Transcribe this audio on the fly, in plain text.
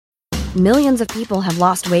Millions of people have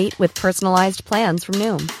lost weight with personalized plans from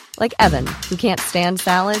Noom. Like Evan, who can't stand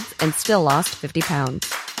salads and still lost 50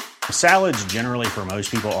 pounds. Salads generally for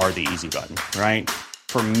most people are the easy button, right?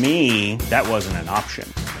 For me, that wasn't an option.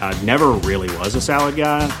 I never really was a salad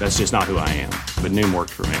guy. That's just not who I am. But Noom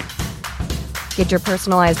worked for me. Get your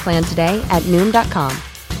personalized plan today at Noom.com.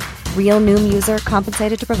 Real Noom user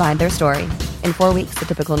compensated to provide their story. In 4 weeks, the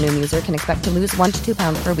typical Noom user can expect to lose 1 to 2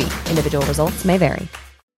 pounds per week. Individual results may vary.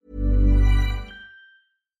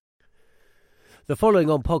 The following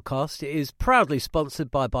on podcast is proudly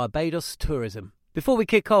sponsored by Barbados Tourism. Before we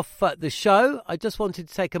kick off the show, I just wanted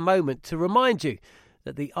to take a moment to remind you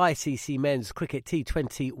that the ICC Men's Cricket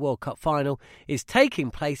T20 World Cup Final is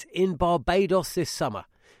taking place in Barbados this summer.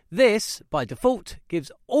 This, by default,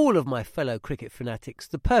 gives all of my fellow cricket fanatics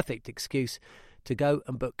the perfect excuse to go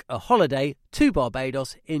and book a holiday to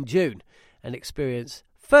Barbados in June and experience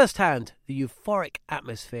firsthand the euphoric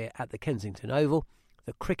atmosphere at the Kensington Oval,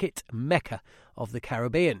 the cricket mecca of the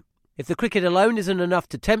Caribbean. If the cricket alone isn't enough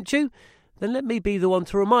to tempt you, then let me be the one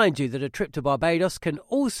to remind you that a trip to Barbados can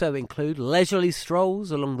also include leisurely strolls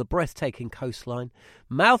along the breathtaking coastline,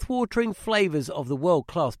 mouth-watering flavours of the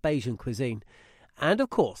world-class Bajan cuisine, and, of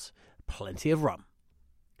course, plenty of rum.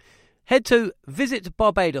 Head to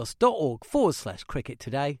visitbarbados.org/cricket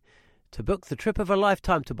today to book the trip of a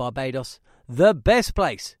lifetime to Barbados, the best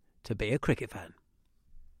place to be a cricket fan.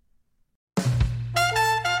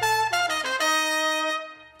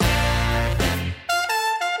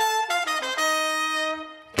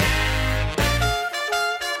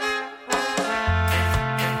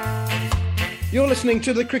 You're listening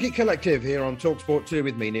to the Cricket Collective here on TalkSport 2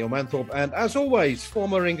 with me, Neil Manthorpe, and as always,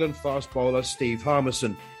 former England fast bowler Steve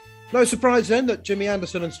Harmison. No surprise then that Jimmy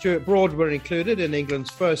Anderson and Stuart Broad were included in England's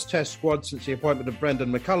first Test squad since the appointment of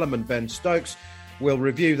Brendan McCullum and Ben Stokes. We'll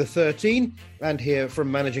review the 13 and hear from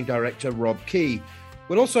Managing Director Rob Key.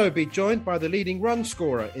 We'll also be joined by the leading run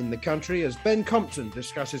scorer in the country as Ben Compton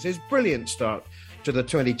discusses his brilliant start to the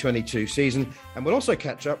 2022 season, and we'll also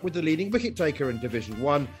catch up with the leading wicket taker in Division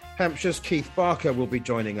 1. Hampshire's Keith Barker will be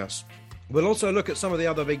joining us. We'll also look at some of the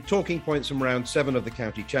other big talking points from round 7 of the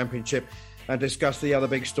County Championship and discuss the other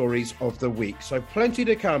big stories of the week. So plenty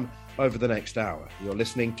to come over the next hour. You're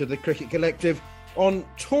listening to the Cricket Collective on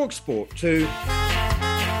TalkSport 2.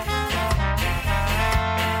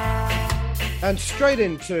 And straight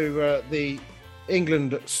into the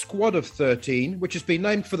England squad of 13, which has been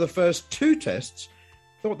named for the first 2 tests.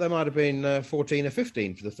 Thought there might have been 14 or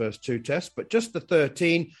 15 for the first 2 tests, but just the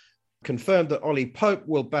 13. Confirmed that Ollie Pope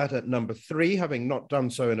will bat at number 3, having not done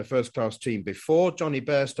so in a first-class team before. Johnny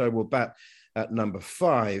Bairstow will bat at number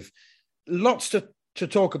 5. Lots to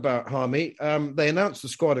talk about, Harmy. They announced the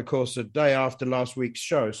squad, of course, a day after last week's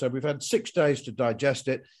show, so we've had 6 days to digest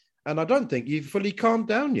it, and I don't think you've fully calmed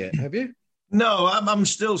down yet, have you? No, I'm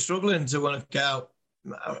still struggling to work out.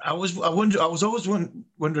 I was always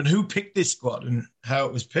wondering who picked this squad and how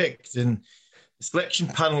it was picked. And the selection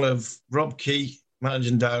panel of Rob Key,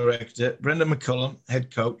 Managing Director, Brendan McCullum,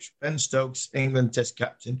 Head Coach, Ben Stokes, England Test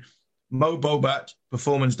Captain, Mo Bobat,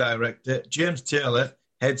 Performance Director, James Taylor,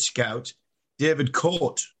 Head Scout, David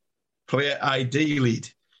Court, Player ID Lead.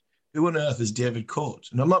 Who on earth is David Court?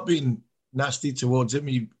 And I'm not being nasty towards him.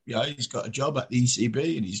 He's got a job at the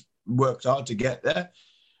ECB and he's worked hard to get there.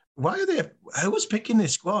 Why are they? Who was picking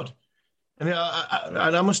this squad? I mean,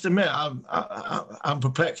 I must admit, I'm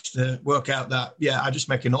perplexed to work out that. Yeah, I just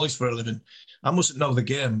make a noise for a living. I mustn't know the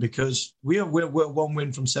game because we're 1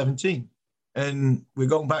 win from 17, and we're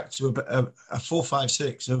going back to a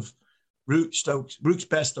 4-5-6 of Brooks,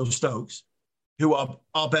 Bairstow, Stokes, who are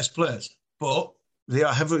our best players, but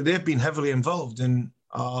they've been heavily involved in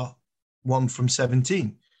our 1 from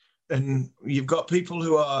 17. And you've got people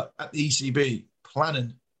who are at the ECB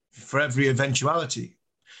planning for every eventuality.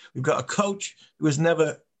 We've got a coach who has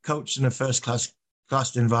never coached in a first-class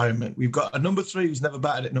environment. We've got a number 3 who's never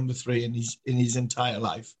batted at number 3 in his entire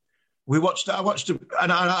life. I watched it,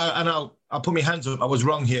 and I'll put my hands up. I was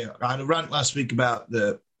wrong here. I had a rant last week about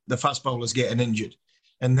the fast bowlers getting injured.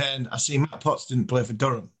 And then I see Matt Potts didn't play for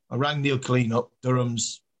Durham. I rang Neil Killeen up,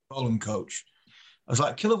 Durham's bowling coach. I was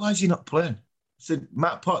like, Killer, why is he not playing? I said,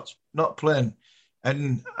 Matt Potts, not playing.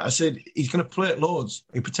 And I said, he's going to play at Lords.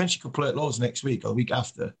 He potentially could play at Lords next week or the week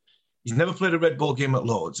after. He's never played a red ball game at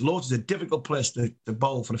Lords. Lords is a difficult place to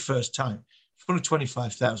bowl for the first time. In front of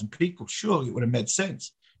 25,000 people, surely it would have made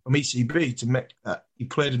sense from ECB to make that. He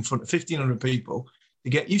played in front of 1,500 people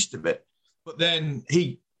to get used to it. But then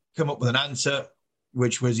he came up with an answer,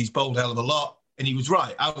 which was he's bowled a hell of a lot. And he was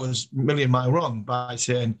right. I was a million mile wrong by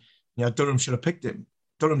saying, Durham should have picked him.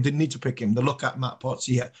 Durham didn't need to pick him. The look at Matt Potts,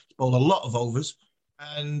 he bowled a lot of overs.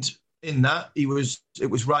 And in that it was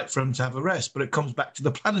right for him to have a rest. But it comes back to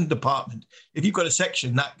the planning department. If you've got a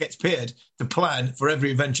section that gets paid to plan for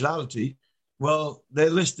every eventuality, well, their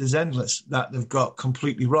list is endless that they've got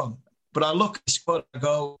completely wrong. But I look at the squad, I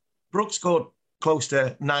go, Brooks scored close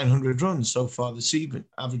to 900 runs so far this season,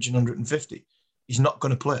 averaging 150. He's not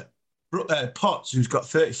going to play. Potts, who's got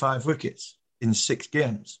 35 wickets in 6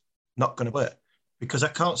 games, not going to play because I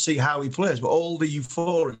can't see how he plays. But all the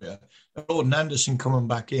euphoria, Broad and Anderson coming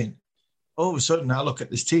back in, all of a sudden I look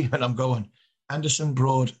at this team and I'm going, Anderson,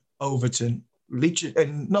 Broad, Overton, Leach,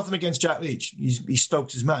 and nothing against Jack Leach. He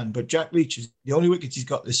stoked his man, but Jack Leach is the only wickets he's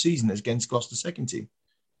got this season is against Gloucester's second team.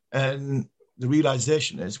 And the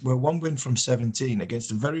realisation is we're 1 win from 17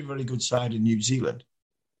 against a very, very good side in New Zealand.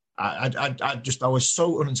 I was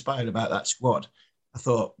so uninspired about that squad. I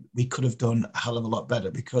thought we could have done a hell of a lot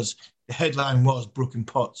better because the headline was Brook and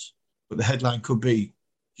Potts, but the headline could be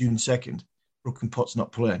June 2nd, Brook and Potts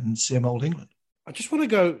not playing, and same old England. I just want to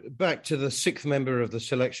go back to the 6th member of the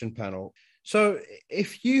selection panel. So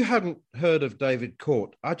if you hadn't heard of David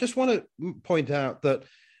Court, I just want to point out that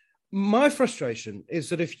my frustration is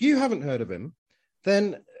that if you haven't heard of him,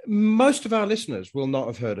 then most of our listeners will not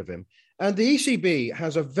have heard of him. And the ECB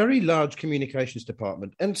has a very large communications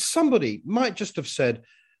department. And somebody might just have said,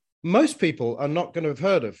 most people are not going to have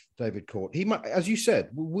heard of David Court. He might, as you said,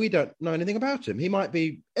 we don't know anything about him. He might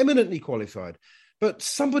be eminently qualified. But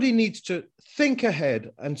somebody needs to think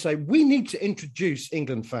ahead and say, we need to introduce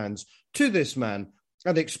England fans to this man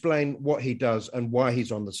and explain what he does and why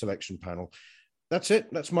he's on the selection panel. That's it.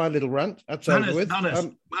 That's my little rant. That's over with.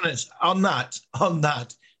 Manners, on that,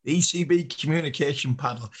 the ECB communication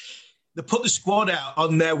panel, they put the squad out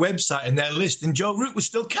on their website and their list, and Joe Root was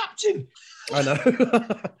still captain. I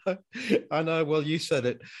know. I know. Well, you said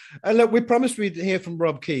it. And look, we promised we'd hear from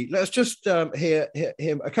Rob Key. Let's just hear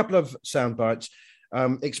him a couple of sound bites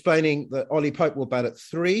explaining that Ollie Pope will bat at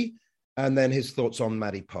 3 and then his thoughts on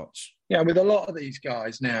Matty Potts. Yeah, with a lot of these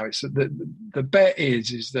guys now, it's the bet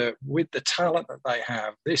is that with the talent that they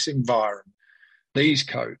have, this environment, these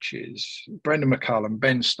coaches, Brendan McCullum,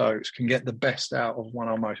 Ben Stokes, can get the best out of one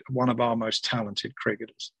of our most talented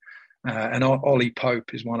cricketers. And Ollie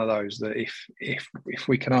Pope is one of those that if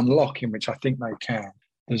we can unlock him, which I think they can,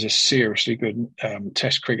 there's a seriously good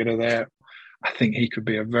Test cricketer there. I think he could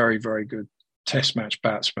be a very, very good Test match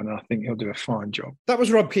batsman. I think he'll do a fine job. That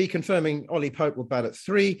was Rob Key confirming Ollie Pope will bat at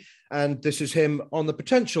 3, and this is him on the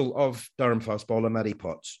potential of Durham fast bowler Matty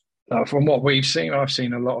Potts. From what we've seen, I've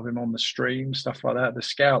seen a lot of him on the stream, stuff like that. The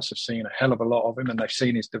scouts have seen a hell of a lot of him and they've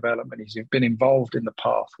seen his development. He's been involved in the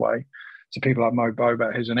pathway. So people like Mo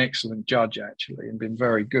Bobat, who's an excellent judge actually and been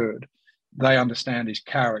very good, they understand his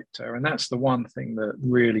character. And that's the one thing that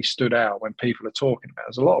really stood out when people are talking about.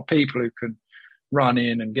 There's a lot of people who can run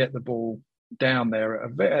in and get the ball down there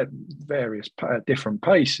at various different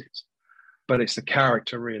paces, but it's the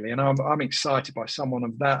character really. And I'm excited by someone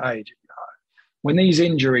of that age. When these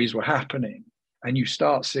injuries were happening and you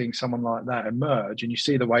start seeing someone like that emerge and you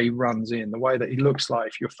see the way he runs in, the way that he looks like,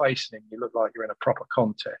 if you're facing him, you look like you're in a proper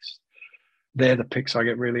contest. They're the picks I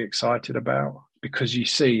get really excited about because you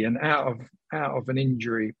see, and out of an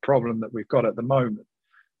injury problem that we've got at the moment,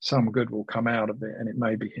 some good will come out of it, and it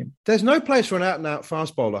may be him. There's no place for an out-and-out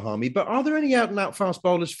fast bowler, Harmy, but are there any out-and-out fast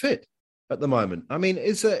bowlers fit at the moment? I mean,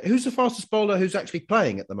 who's the fastest bowler who's actually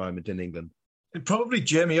playing at the moment in England? Probably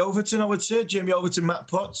Jamie Overton, I would say. Jamie Overton, Matt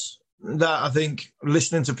Potts. That I think,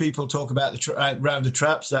 listening to people talk about the round of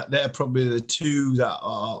traps, that they're probably the two that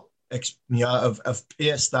are of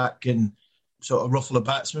pace that can sort of ruffle a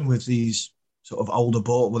batsman with these sort of older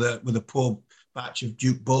ball with a poor batch of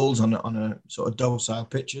Duke balls on a sort of docile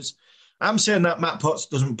pitches. I'm saying that Matt Potts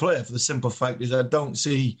doesn't play for the simple fact is I don't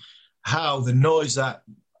see how the noise that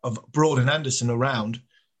of Broad and Anderson around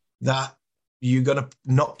that you're going to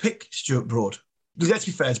not pick Stuart Broad. Because let's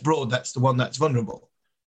be fair, it's Broad that's the one that's vulnerable.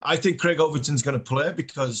 I think Craig Overton's going to play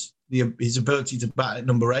because his ability to bat at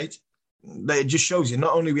number 8. It just shows you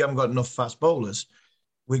not only we haven't got enough fast bowlers,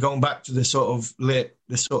 we're going back to the sort of late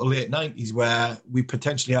 90s where we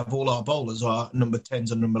potentially have all our bowlers are number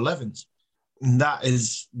 10s and number 11s. And that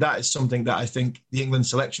is something that I think the England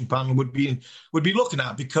selection panel would be looking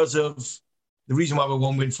at because of the reason why we're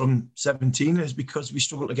 1 win from 17 is because we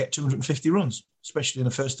struggle to get 250 runs, especially in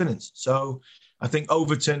the first innings. So I think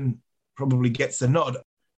Overton probably gets the nod,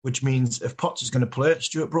 which means if Potts is going to play,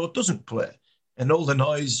 Stuart Broad doesn't play. And all the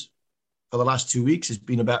noise for the last 2 weeks has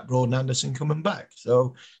been about Broad and Anderson coming back.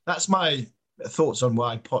 So that's my thoughts on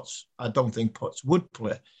why Potts, I don't think Potts would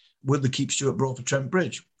play. Would they keep Stuart Broad for Trent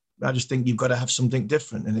Bridge? I just think you've got to have something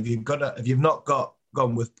different. And if you've not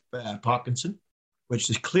gone with Parkinson, which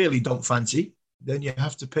they clearly don't fancy, then you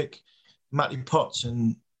have to pick Matty Potts,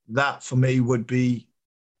 and that for me would be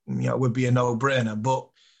a no-brainer. But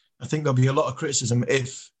I think there'll be a lot of criticism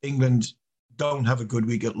if England don't have a good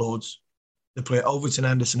week at Lords. They play Overton,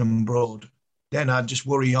 Anderson and Broad. Then I'd just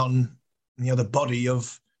worry on the body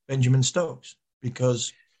of Benjamin Stokes,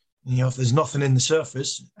 because if there's nothing in the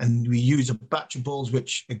surface and we use a batch of balls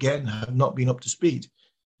which, again, have not been up to speed,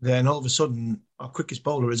 then all of a sudden our quickest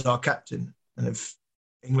bowler is our captain. And if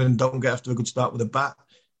England don't get off to a good start with a bat,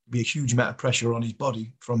 there'll be a huge amount of pressure on his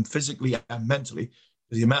body from physically and mentally,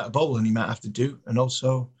 with the amount of bowling he might have to do, and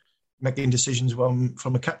also making decisions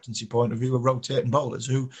from a captaincy point of view of rotating bowlers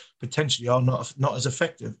who potentially are not as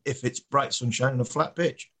effective if it's bright sunshine and a flat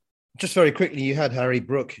pitch. Just very quickly, you had Harry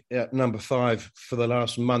Brook at number 5 for the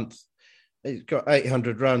last month. He's got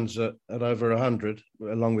 800 runs at over 100,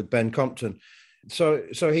 along with Ben Compton. So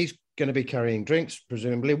he's going to be carrying drinks,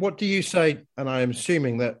 presumably. What do you say? And I am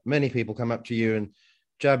assuming that many people come up to you and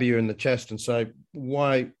jab you in the chest and say,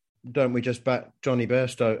 why don't we just bat Johnny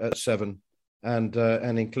Bairstow at 7 and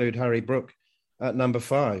include Harry Brook at number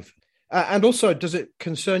 5? And also, does it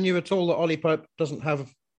concern you at all that Ollie Pope doesn't have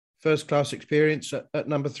first-class experience at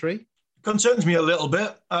number 3? It concerns me a little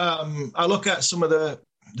bit. I look at some of the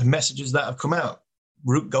messages that have come out.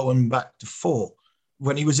 Root going back to 4.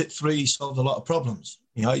 When he was at 3, he solved a lot of problems.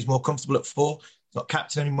 He's more comfortable at 4. He's not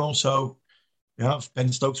captain anymore. So, if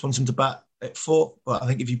Ben Stokes wants him to bat at 4, but I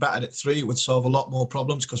think if he batted at 3, it would solve a lot more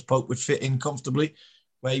problems, because Pope would fit in comfortably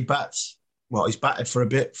where he bats. Well, he's batted for a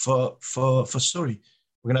bit for Surrey.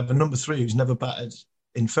 We're going to have a number 3 who's never batted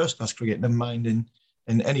in first-class cricket, never mind in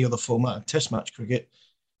any other format of test match cricket.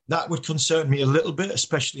 That would concern me a little bit,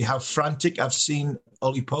 especially how frantic I've seen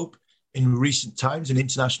Ollie Pope in recent times in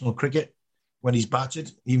international cricket when he's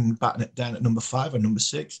batted, even batting it down at number 5 or number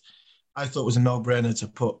 6. I thought it was a no-brainer to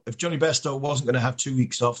put. If Johnny Bairstow wasn't going to have 2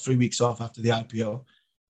 weeks off, 3 weeks off after the IPO,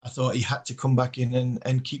 I thought he had to come back in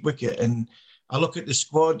and keep wicket. And I look at the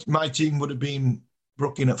squad, my team would have been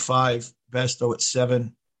Brook in at 5, Bairstow at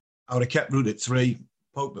 7. I would have kept Root at 3,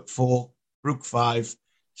 Pope at 4, Brook 5,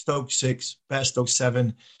 Stokes 6, Bairstow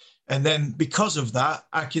 7. And then because of that,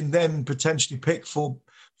 I can then potentially pick for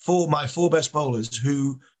my 4 best bowlers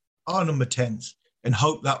who are number 10s and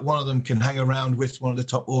hope that one of them can hang around with one of the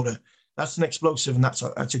top order. That's an explosive, and that's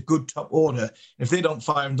a good top order. If they don't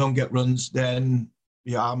fire and don't get runs, then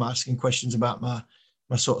I'm asking questions about my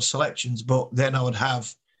sort of selections. But then I would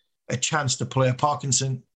have a chance to play a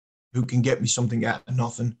Parkinson who can get me something out of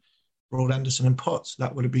nothing, Broad, Anderson and Potts.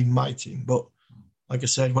 That would have been my team. But like I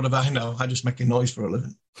said, what do I know? I just make a noise for a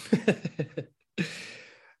living.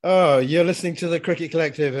 Oh, you're listening to the Cricket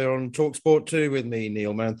Collective here on TalkSport 2 with me,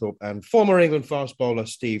 Neil Manthorpe, and former England fast bowler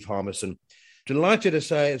Steve Harmison. Delighted to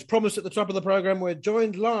say, as promised at the top of the programme, we're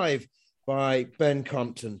joined live by Ben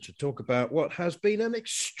Compton to talk about what has been an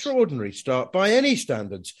extraordinary start by any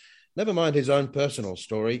standards, never mind his own personal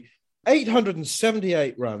story.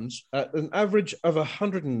 878 runs at an average of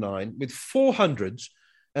 109 with 400s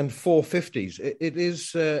and 450s. It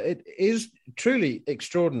is truly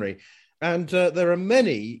extraordinary. And there are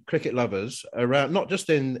many cricket lovers around, not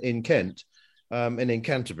just in Kent and in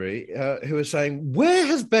Canterbury, who are saying, where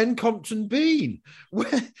has Ben Compton been?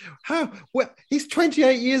 He's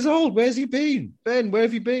 28 years old. Where's he been? Ben, where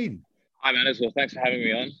have you been? Hi, man. Well, thanks for having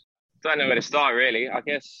me on. Don't know where to start, really. I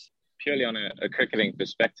guess purely on a cricketing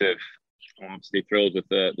perspective, I'm obviously thrilled with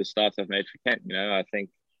the start I've made for Kent. I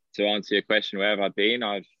think to answer your question, where have I been?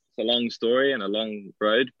 It's a long story and a long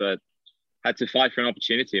road, but had to fight for an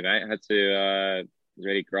opportunity, mate. Had to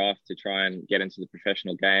really graft to try and get into the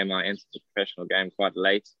professional game. I entered the professional game quite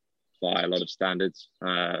late by a lot of standards.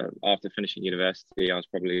 After finishing university, I was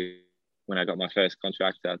probably when I got my first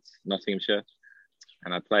contract at Nottinghamshire.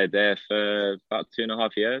 And I played there for about 2.5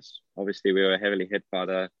 years. Obviously, we were heavily hit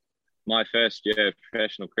by my first year of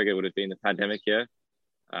professional cricket would have been the pandemic year.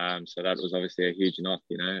 So that was obviously a huge knock,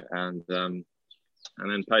 And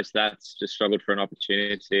then post that, just struggled for an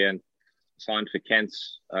opportunity and signed for Kent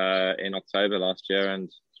in October last year, and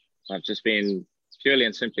I've just been purely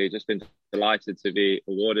and simply just been delighted to be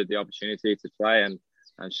awarded the opportunity to play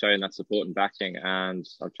and showing that support and backing, and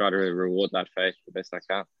I'll try to reward that faith the best I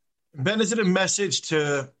can. Ben, is it a message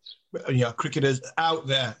to cricketers out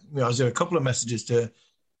there? Is there a couple of messages to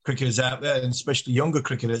cricketers out there, and especially younger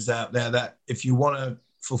cricketers out there, that if you want to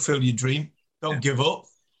fulfill your dream, don't give up,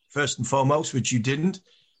 first and foremost, which you didn't.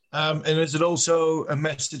 And is it also a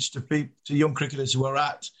message to young cricketers who are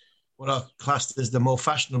at what are classed as the more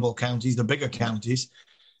fashionable counties, the bigger counties,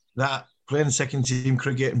 that playing second team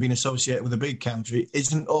cricket and being associated with a big country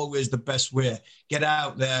isn't always the best way? Get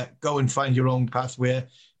out there, go and find your own pathway,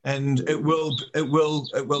 and it will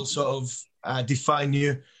sort of define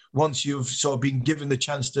you once you've sort of been given the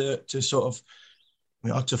chance to sort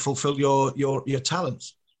of, to fulfill your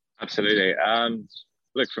talents? Absolutely.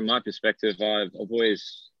 Look, from my perspective,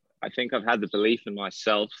 I think I've had the belief in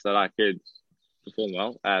myself that I could perform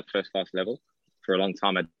well at first class level. For a long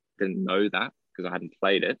time, I didn't know that because I hadn't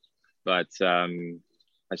played it, but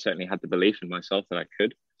I certainly had the belief in myself that I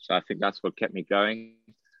could. So I think that's what kept me going.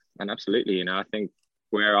 And absolutely, I think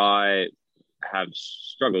where I have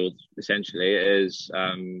struggled essentially is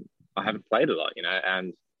I haven't played a lot,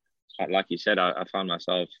 and like you said, I found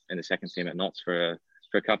myself in the second team at Notts for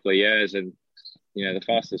a couple of years, and the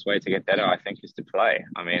fastest way to get better, I think, is to play.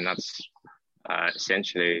 I mean, that's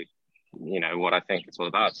essentially, what I think it's all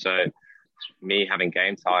about. So me having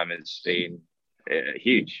game time has been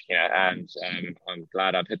huge, and I'm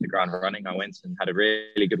glad I've hit the ground running. I went and had a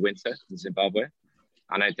really good winter in Zimbabwe.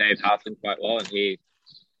 I know Dave Houghton quite well, and he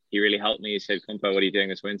really helped me. He said, "Compo, what are you doing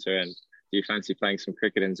this winter? And do you fancy playing some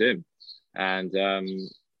cricket in Zim?" And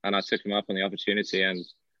I took him up on the opportunity, and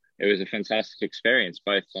it was a fantastic experience,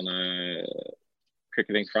 both on a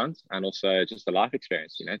cricketing front and also just a life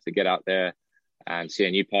experience, to get out there and see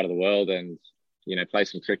a new part of the world and, play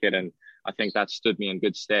some cricket. And I think that stood me in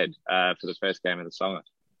good stead for the first game of the summer.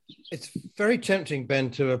 It's very tempting,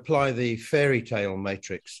 Ben, to apply the fairy tale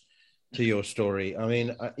matrix to your story. I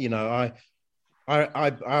mean,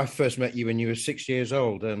 I first met you when you were 6 years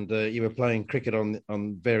old, and you were playing cricket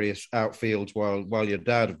on various outfields while your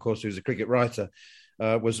dad, of course, who was a cricket writer,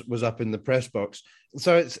 was up in the press box.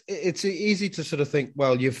 So it's easy to sort of think,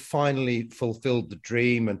 well, you've finally fulfilled the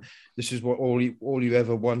dream, and this is what all you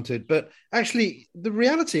ever wanted. But actually, the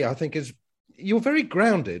reality, I think, is you're very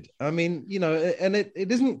grounded. I mean, and it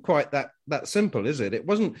isn't quite that simple, is it?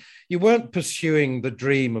 You weren't pursuing the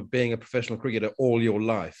dream of being a professional cricketer all your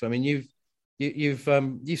life. I mean, you've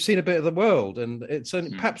seen a bit of the world, and it's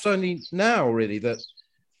perhaps only now really that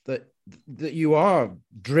you are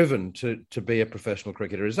driven to be a professional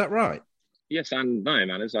cricketer. Is that right? Yes and no,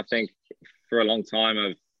 Manners. I think for a long time,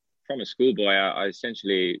 from a schoolboy, I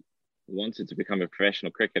essentially wanted to become a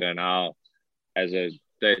professional cricketer. Now, as a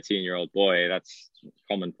 13-year-old boy, that's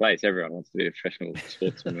commonplace. Everyone wants to be a professional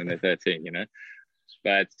sportsman when they're 13,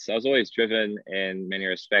 But I was always driven in many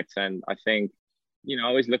respects. And I think, I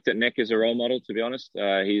always looked at Nick as a role model, to be honest.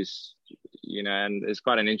 He's, and it's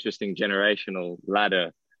quite an interesting generational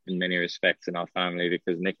ladder in many respects in our family,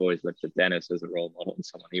 because Nick always looked at Dennis as a role model and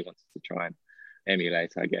someone he wanted to try and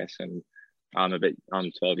emulate, I guess. And I'm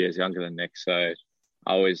 12 years younger than Nick. So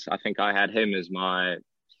I think I had him as my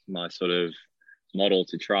sort of model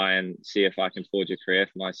to try and see if I can forge a career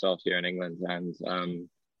for myself here in England. And,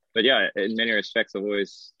 but yeah, in many respects, I've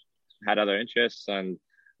always had other interests, and,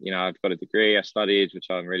 I've got a degree I studied, which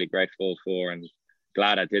I'm really grateful for and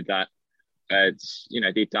glad I did that. But,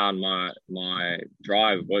 deep down, my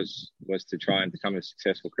drive was to try and become a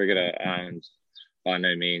successful cricketer. And by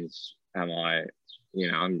no means am I,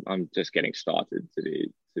 I'm just getting started, to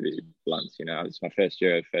be blunt. It's my first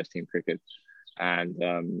year of first team cricket. And,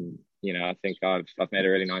 I think I've made a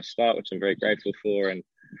really nice start, which I'm very grateful for.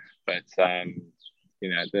 But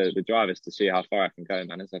the drive is to see how far I can go,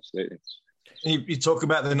 man. It's absolutely. You talk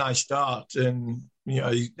about the nice start and,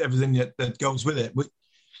 everything that goes with it.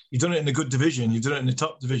 You've done it in a good division. You've done it in the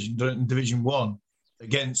top division. You've done it in Division 1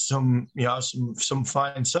 against some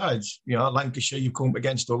fine sides. Lancashire you've come up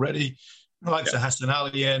against already. Like the Hassan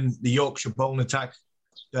Ali and the Yorkshire bowling attack,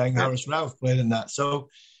 Harris Ralph played in that. So,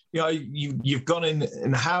 you've gone in,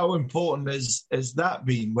 and how important has that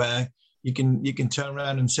been, where you can turn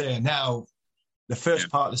around and say, now the first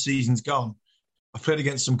part of the season's gone. I've played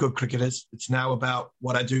against some good cricketers. It's now about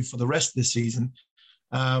what I do for the rest of the season.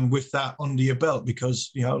 With that under your belt,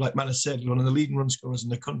 because, like Manna said, you're one of the leading run scorers in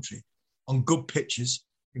the country on good pitches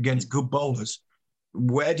against good bowlers.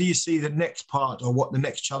 Where do you see the next part, or what the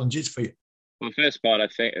next challenge is for you? Well, the first part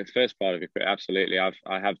of it, absolutely. I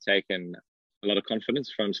have taken a lot of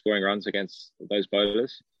confidence from scoring runs against those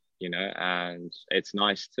bowlers, and it's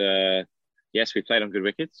nice yes, we played on good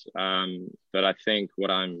wickets, but I think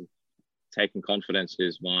what I'm taking confidence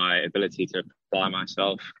is my ability to apply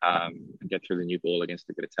myself and get through the new ball against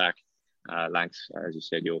a good attack. Lancs, as you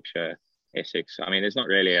said, Yorkshire, Essex. I mean, there's not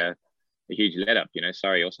really a huge let-up.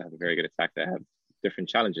 Surrey also have a very good attack. They have different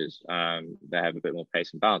challenges. They have a bit more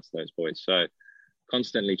pace and bounce, those boys. So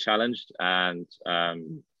constantly challenged. And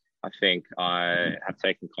I think I have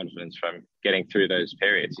taken confidence from getting through those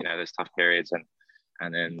periods, those tough periods,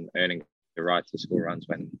 and then earning the right to score runs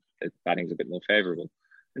when the batting's a bit more favourable.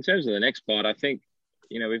 In terms of the next part, I think,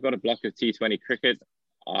 we've got a block of T20 cricket.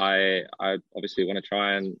 I obviously want to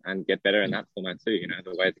try and get better in that format too.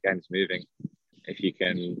 The way the game's moving, if you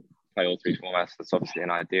can play all three formats. That's obviously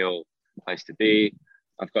an ideal place to be.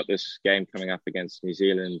 I've got this game coming up against New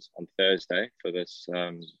Zealand on Thursday for this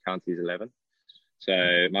Counties 11.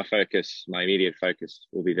 So my immediate focus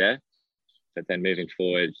will be there. But then moving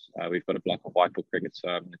forward, we've got a block of white ball cricket, so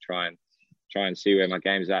I'm going to try and see where my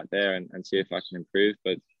game's at there and see if I can improve.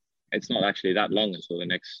 But it's not actually that long until the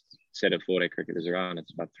next set of 4-day cricket is around.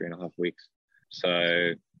 It's about 3.5 weeks.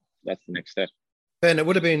 So that's the next step. Ben, it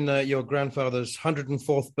would have been your grandfather's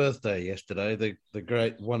 104th birthday yesterday, the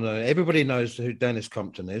great one. Everybody knows who Dennis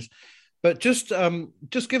Compton is. But just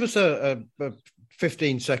give us a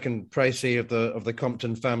 15-second précis of the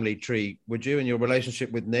Compton family tree, would you, and your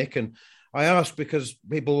relationship with Nick? And I ask because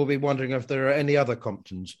people will be wondering if there are any other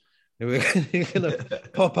Comptons who are going to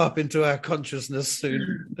pop up into our consciousness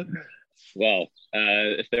soon. Well,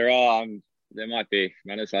 if there are, there might be.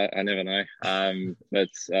 Manners, I never know. But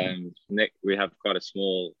Nick, we have quite a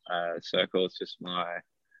small circle. It's just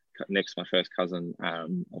Nick's my first cousin.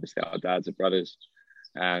 Obviously, our dads are brothers,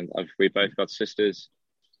 and we both got sisters.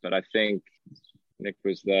 But I think Nick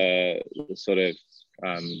was the sort of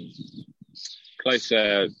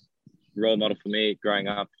closer role model for me growing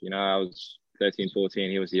up. You know, I was 13,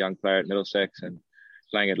 14. He was a young player at Middlesex and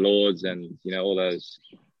playing at Lords, and you know all those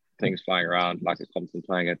things flying around like a Compton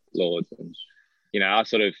playing at Lords. And you know, I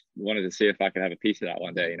sort of wanted to see if I could have a piece of that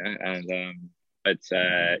one day. You know, and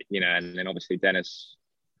you know, and then obviously Dennis.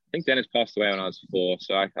 I think Dennis passed away when I was 4,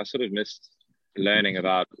 so I sort of missed learning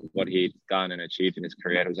about what he'd done and achieved in his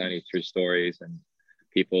career. It was only through stories and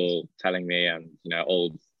people telling me, and you know,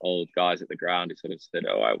 old guys at the ground who sort of said,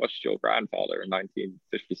 "Oh, I watched your grandfather in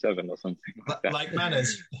 1957 or something like that." Like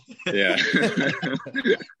Manners. Yeah.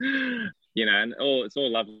 You know, and it's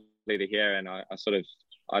all lovely to hear, and I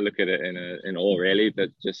look at it in awe really, but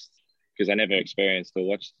just because I never experienced or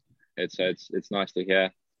watched it, so it's nice to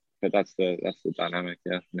hear. But that's the dynamic,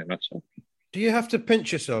 yeah, in a nutshell. Do you have to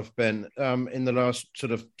pinch yourself, Ben, in the last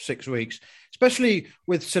sort of 6 weeks, especially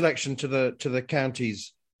with selection to the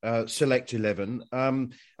counties select 11? I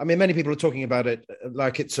mean, many people are talking about it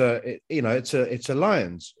like it's a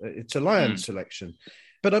Lions selection.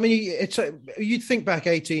 But I mean, you'd think back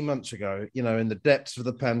 18 months ago, you know, in the depths of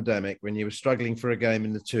the pandemic, when you were struggling for a game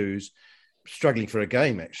in the twos, struggling for a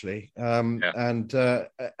game actually, and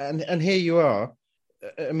here you are.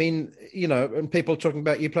 I mean, you know, and people talking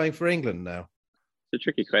about you playing for England now. It's a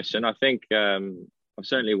tricky question. I think I've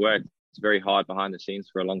certainly worked very hard behind the scenes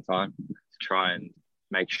for a long time to try and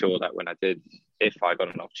make sure that if I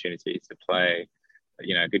got an opportunity to play,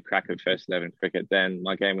 you know, a good crack at first 11 cricket, then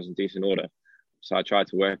my game was in decent order. So I tried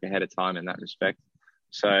to work ahead of time in that respect.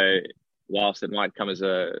 So whilst it might come as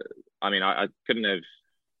I couldn't have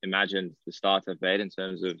imagined the start I've made in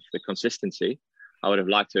terms of the consistency. I would have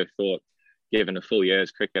liked to have thought, given a full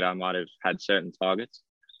year's cricket, I might have had certain targets.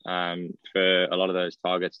 For a lot of those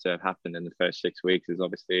targets to have happened in the first 6 weeks is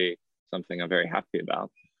obviously something I'm very happy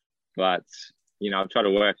about. But, you know,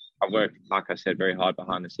 I've worked, like I said, very hard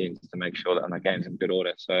behind the scenes to make sure that my game's in good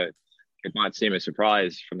order. So it might seem a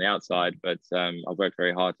surprise from the outside, but I've worked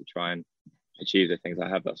very hard to try and achieve the things I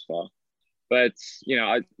have thus far. But, you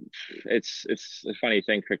know, it's a funny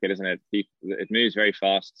thing, cricket, isn't it? It moves very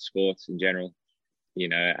fast, sports in general. You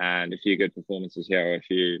know, and a few good performances here or a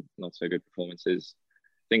few not so good performances,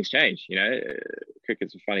 things change. You know,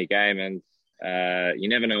 cricket's a funny game, and you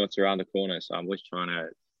never know what's around the corner. So I'm always trying to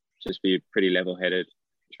just be pretty level-headed,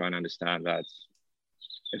 trying to understand that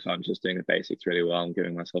if I'm just doing the basics really well, I'm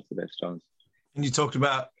giving myself the best chance. And you talked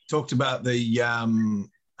about the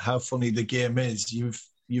how funny the game is.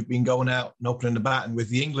 You've been going out and opening the batting with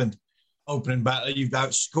the England opening batter. You've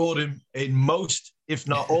outscored him in most, if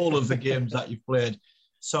not all, of the games that you've played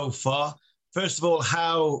so far. First of all,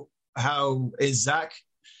 how is Zach?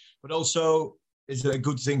 But also, is it a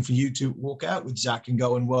good thing for you to walk out with Zach and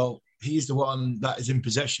going, well, he's the one that is in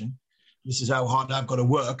possession. This is how hard I've got to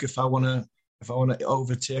work if I want to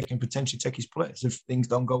overtake and potentially take his place if things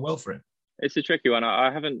don't go well for him. It's a tricky one.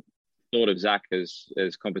 I haven't thought of Zach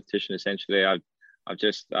as competition. Essentially, I've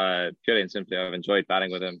just purely and simply I've enjoyed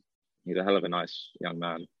batting with him. He's a hell of a nice young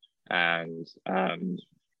man. And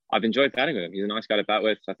I've enjoyed batting with him. He's a nice guy to bat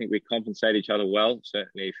with. I think we compensate each other well,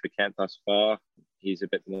 certainly for Kent thus far. He's a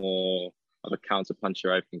bit more of a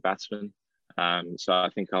counter-puncher opening batsman. So I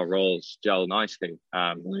think our roles gel nicely.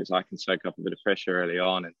 Whereas I can soak up a bit of pressure early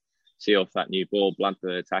on and see off that new ball, blunt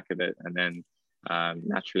the attack a bit. And then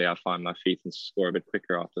naturally I find my feet and score a bit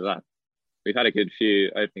quicker after that. We've had a good few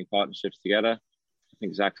opening partnerships together. I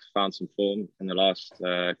think Zach's found some form in the last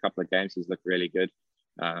couple of games. He's looked really good.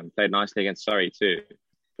 Played nicely against Surrey too,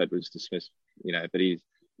 but was dismissed. But it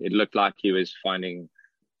looked like he was finding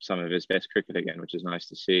some of his best cricket again, which is nice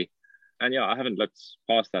to see. yeah, I haven't looked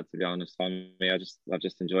past that, to be honest. I've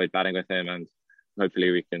just enjoyed batting with him, and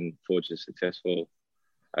hopefully we can forge a successful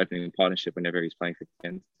opening partnership whenever he's playing for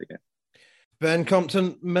Kent again. Ben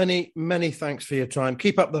Compton, many, many thanks for your time.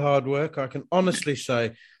 Keep up the hard work. I can honestly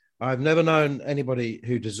say I've never known anybody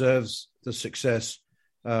who deserves the success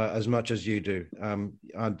as much as you do.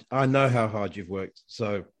 I know how hard you've worked.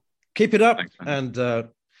 So keep it up. Thanks, and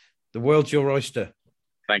the world's your oyster.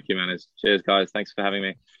 Thank you, man. Cheers, guys. Thanks for having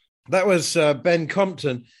me. That was Ben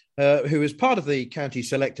Compton, who is part of the County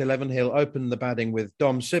Select 11. He'll open the batting with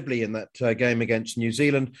Dom Sibley in that game against New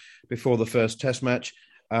Zealand before the first Test match.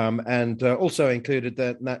 And also included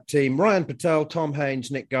in that team, Ryan Patel, Tom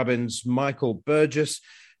Haines, Nick Gubbins, Michael Burgess,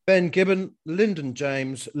 Ben Gibbon, Lyndon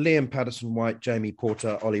James, Liam Patterson-White, Jamie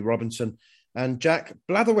Porter, Ollie Robinson, and Jack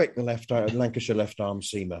Blatherwick, the Lancashire left-arm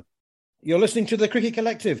seamer. You're listening to the Cricket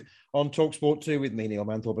Collective on TalkSport 2 with me, Neil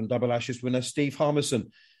Manthorpe, and Double Ashes winner Steve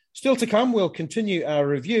Harmison. Still to come, we'll continue our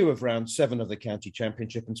review of round 7 of the County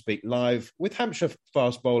Championship and speak live with Hampshire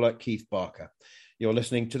fast bowler Keith Barker. You're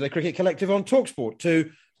listening to the Cricket Collective on TalkSport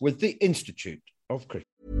 2 with the Institute of Cricket.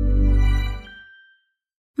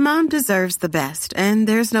 Mom deserves the best, and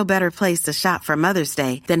there's no better place to shop for Mother's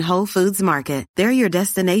Day than Whole Foods Market. They're your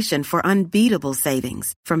destination for unbeatable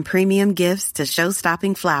savings, from premium gifts to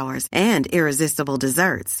show-stopping flowers and irresistible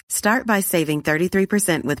desserts. Start by saving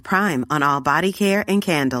 33% with Prime on all body care and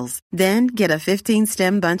candles. Then get a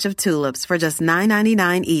 15-stem bunch of tulips for just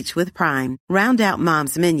 $9.99 each with Prime. Round out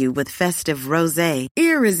Mom's menu with festive rosé,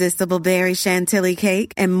 irresistible berry chantilly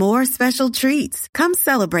cake, and more special treats. Come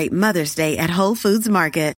celebrate Mother's Day at Whole Foods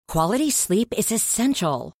Market. Quality sleep is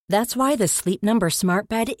essential. That's why the Sleep Number Smart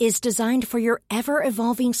Bed is designed for your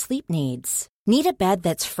ever-evolving sleep needs. Need a bed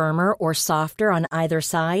that's firmer or softer on either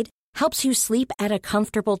side? Helps you sleep at a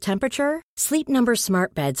comfortable temperature? Sleep Number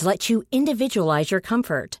Smart Beds let you individualize your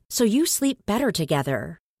comfort, so you sleep better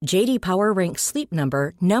together. J.D. Power ranks Sleep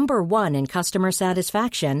Number number 1 in customer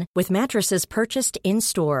satisfaction with mattresses purchased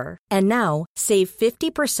in-store. And now, save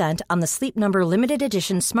 50% on the Sleep Number Limited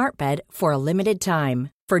Edition Smart Bed for a limited time.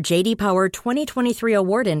 For J.D. Power 2023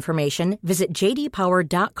 award information, visit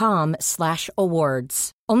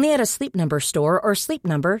jdpower.com/awards. Only at a Sleep Number store or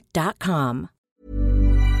sleepnumber.com.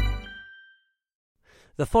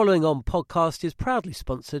 The following on podcast is proudly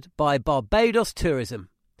sponsored by Barbados Tourism.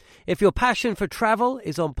 If your passion for travel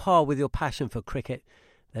is on par with your passion for cricket,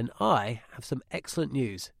 then I have some excellent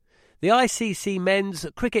news. The ICC Men's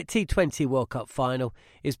Cricket T20 World Cup Final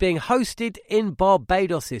is being hosted in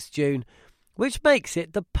Barbados this June, which makes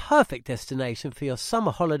it the perfect destination for your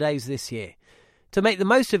summer holidays this year. To make the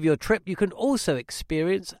most of your trip, you can also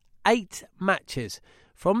experience 8 matches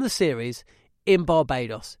from the series in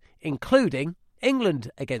Barbados, including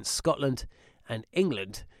England against Scotland and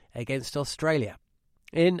England against Australia.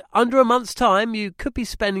 In under a month's time, you could be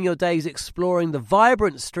spending your days exploring the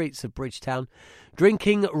vibrant streets of Bridgetown,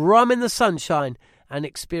 drinking rum in the sunshine and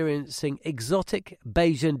experiencing exotic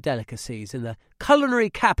Bajan delicacies in the culinary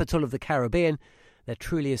capital of the Caribbean. There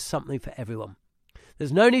truly is something for everyone.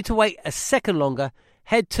 There's no need to wait a second longer.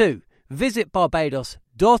 Head to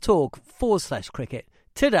visitbarbados.org/cricket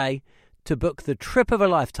today to book the trip of a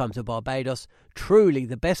lifetime to Barbados. Truly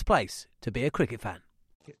the best place to be a cricket fan.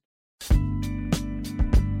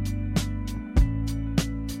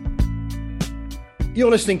 You're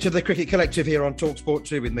listening to the Cricket Collective here on TalkSport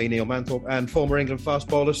 2 with me, Neil Manthorpe, and former England fast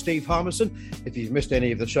bowler Steve Harmison. If you've missed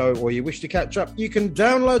any of the show or you wish to catch up, you can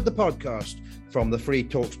download the podcast from the free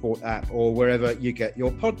TalkSport app or wherever you get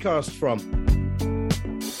your podcasts from.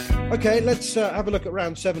 OK, let's have a look at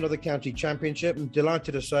round 7 of the County Championship. I'm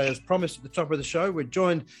delighted to say, as promised at the top of the show, we're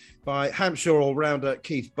joined by Hampshire all-rounder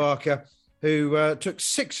Keith Barker, who took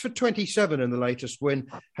 6 for 27 in the latest win.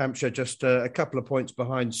 Hampshire just a couple of points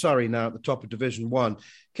behind Surrey now at the top of Division 1.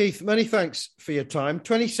 Keith, many thanks for your time.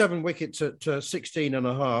 27 wickets at 16 and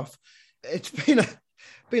a half. It's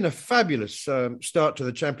been a fabulous start to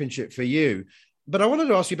the championship for you. But I wanted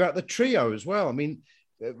to ask you about the trio as well. I mean,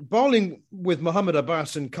 bowling with Mohammad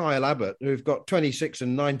Abbas and Kyle Abbott, who've got 26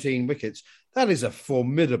 and 19 wickets, that is a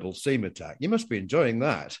formidable seam attack. You must be enjoying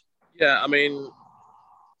that. Yeah, I mean,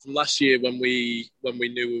 from last year when we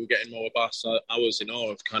knew we were getting Mo Abbas, I was in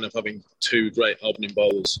awe of kind of having 2 great opening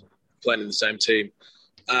bowlers playing in the same team.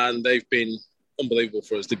 And they've been unbelievable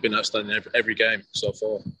for us. They've been outstanding every game so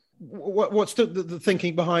far. What's the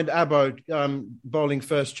thinking behind Abbo bowling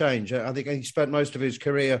first change? I think he spent most of his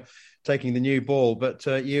career taking the new ball, but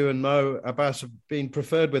you and Mo Abbas have been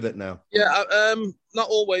preferred with it now. Yeah, not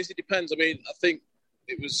always. It depends. I mean, I think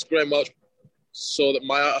it was Graham Welch saw that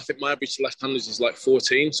I think my average to left-handers is like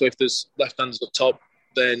 14. So if there's left-handers up top,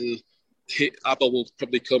 then Abbo will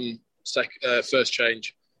probably come first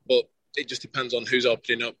change. But it just depends on who's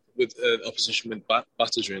opening up with opposition with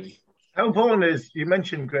batters, really. How important is, you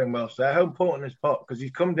mentioned Graham Welsh there, how important is Pop? Because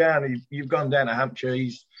he's come down, you've gone down to Hampshire,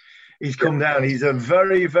 he's come down. He's a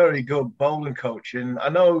very, very good bowling coach. And I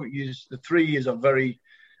know the 3 years are very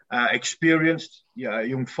experienced,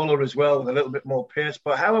 young Fuller as well, with a little bit more pace.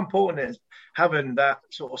 But how important is having that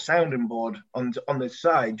sort of sounding board on the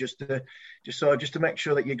side just to make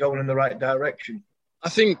sure that you're going in the right direction? I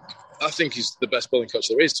think he's the best bowling coach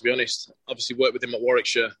there is, to be honest. Obviously worked with him at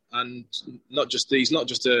Warwickshire, and he's not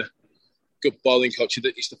just a good bowling coach.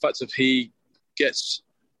 It's the fact that he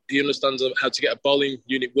understands how to get a bowling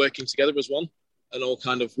unit working together as one, and all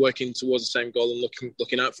kind of working towards the same goal and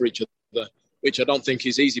looking out for each other, which I don't think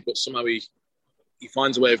is easy, but somehow he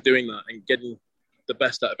finds a way of doing that and getting the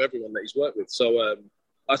best out of everyone that he's worked with. So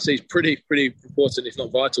I'd say he's pretty important, if not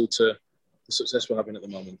vital, to the success we're having at the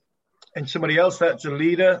moment. And somebody else that's a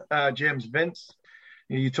leader, James Vince.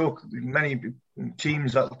 You talk, many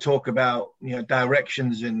teams that talk about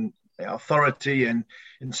directions and authority and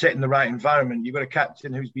setting the right environment. You've got a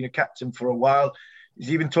captain who's been a captain for a while.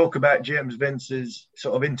 There's even talk about James Vince's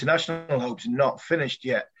sort of international hopes not finished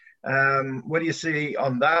yet. What do you see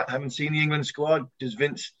on that? Haven't seen the England squad. Does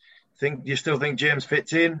Vince do you still think James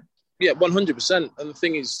fits in? Yeah, 100%. And the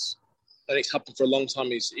thing is, and it's happened for a long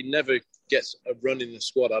time, is he never gets a run in the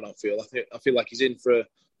squad, I don't feel. I feel like he's in for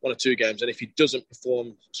 1 or 2 games, and if he doesn't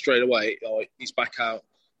perform straight away, he's back out.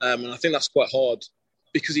 And I think that's quite hard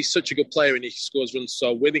because he's such a good player and he scores runs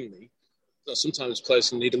so willingly. Sometimes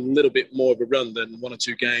players need a little bit more of a run than 1 or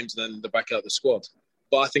 2 games, then they're back out of the squad.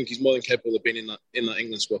 But I think he's more than capable of being in that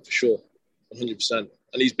England squad for sure, 100%. And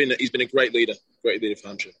he's been a great leader for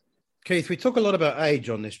Hampshire. Keith, we talk a lot about age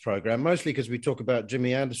on this programme, mostly because we talk about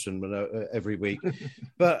Jimmy Anderson every week.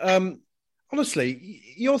 But honestly,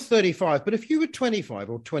 you're 35, but if you were 25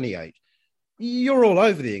 or 28, you're all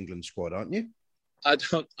over the England squad, aren't you? I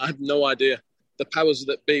have no idea. The powers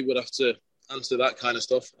that be would have to answer that kind of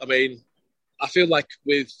stuff. I mean, I feel like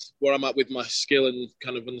with where I'm at with my skill and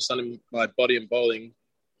kind of understanding my body and bowling,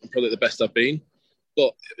 I'm probably the best I've been.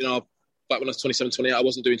 But, back when I was 27, 28, I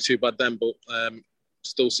wasn't doing too bad then, but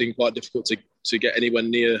still seemed quite difficult to get anywhere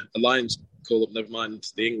near a Lions call-up, never mind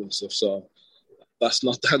the England stuff. So that's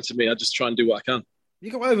not down to me. I just try and do what I can. You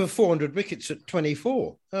got over 400 wickets at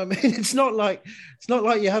 24. I mean, it's not like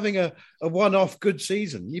you're having a one-off good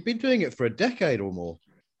season. You've been doing it for a decade or more.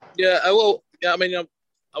 Yeah, well, yeah. I mean,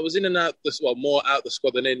 I was in and out more out the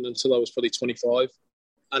squad than in until I was probably 25,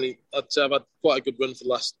 and I'd say I've had quite a good run for the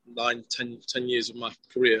last 10 years of my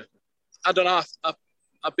career. I don't know.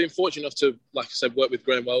 I've been fortunate enough to, like I said, work with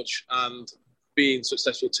Graham Welsh and be in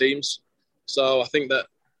successful teams. So I think that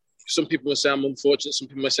some people will say I'm unfortunate. Some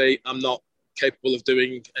people may say I'm not capable of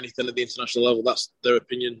doing anything at the international level. That's their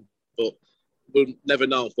opinion, but we'll never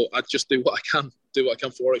know. But I just do what I can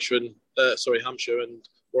for Warwickshire and Hampshire and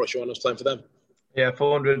Warwickshire when I was playing for them. Yeah,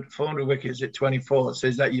 400 wickets at 24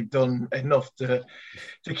 says that you've done enough to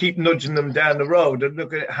keep nudging them down the road. And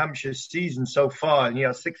look at Hampshire's season so far,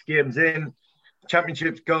 and 6 games in,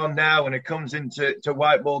 championship's gone now, and it comes into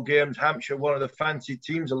white ball games. Hampshire, one of the fancy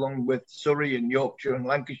teams, along with Surrey and Yorkshire and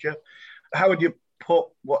Lancashire. How would you put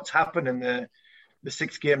what's happened in the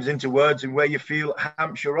 6 games into words and where you feel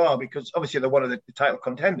Hampshire are? Because obviously they're one of the title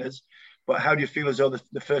contenders, but how do you feel as though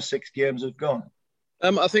the first 6 games have gone?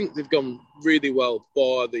 I think they've gone really well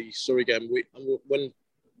bar the Surrey game. When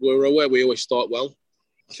we're aware we always start well.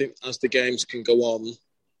 I think as the games can go on,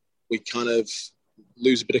 we kind of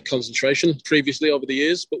lose a bit of concentration previously over the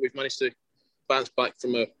years, but we've managed to bounce back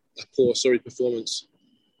from a poor Surrey performance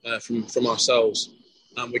from ourselves.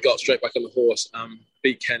 And we got straight back on the horse and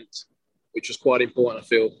beat Kent, which was quite important, I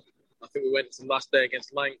feel. I think we went to the last day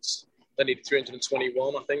against Lancs. They needed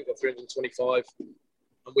 321, I think, or 325.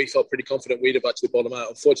 And we felt pretty confident we'd have actually bottomed out.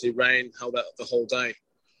 Unfortunately, rain held out the whole day.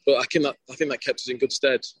 But I think that kept us in good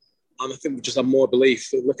stead. And I think we just have more belief.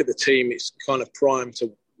 Look at the team, it's kind of primed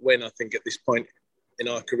to win, I think, at this point in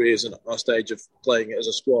our careers and our stage of playing it as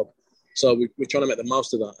a squad. So we're trying to make the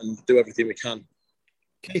most of that and do everything we can.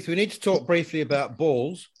 Keith, we need to talk briefly about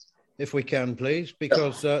balls, if we can, please,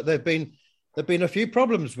 because there've been a few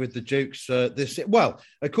problems with the Dukes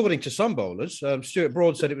according to some bowlers. Stuart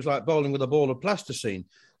Broad said it was like bowling with a ball of plasticine,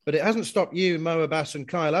 but it hasn't stopped you, Mo Abbas and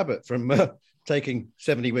Kyle Abbott from taking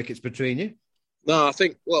 70 wickets between you. No, I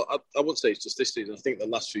think, I wouldn't say it's just this season. I think the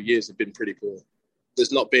last few years have been pretty poor.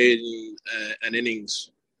 There's not been an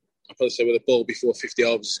innings, I'd probably say, with a ball before 50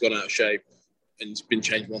 overs has gone out of shape and it's been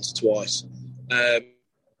changed once or twice.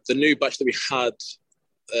 The new batch that we had,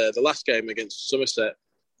 the last game against Somerset,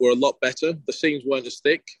 were a lot better. The seams weren't as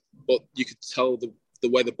thick, but you could tell the the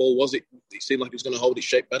way the ball was, it seemed like it was going to hold its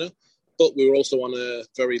shape better. But we were also on a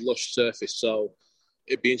very lush surface, so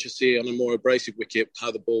it'd be interesting on a more abrasive wicket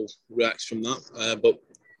how the ball reacts from that. But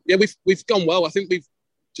yeah, we've gone well. I think we've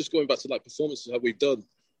just going back to like performances that we've done.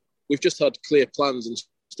 We've just had clear plans and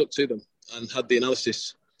stuck to them, and had the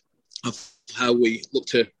analysis of how we look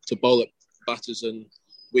to bowl at batters and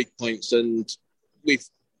weak points. And we've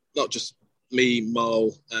not just me,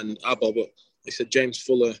 Mo, and Abel, but like I said, James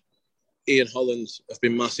Fuller, Ian Holland have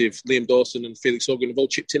been massive. Liam Dawson and Felix Hogan have all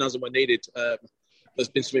chipped in as and when needed. There's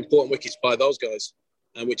been some important wickets by those guys,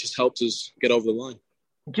 which has helped us get over the line.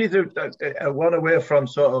 Keith, one away from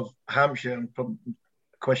sort of Hampshire, and from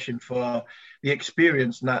question for the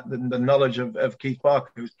experience and the knowledge of Keith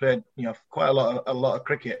Barker, who's played quite a lot of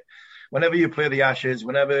cricket. Whenever you play the Ashes,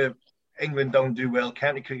 whenever England don't do well,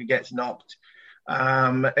 county cricket gets knocked.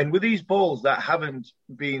 And with these balls that haven't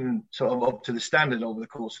been sort of up to the standard over the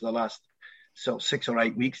course of the last 6 or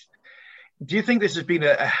 8 weeks, do you think this has been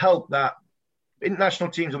a help that international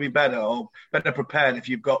teams will be better or better prepared if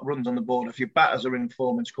you've got runs on the board, if your batters are in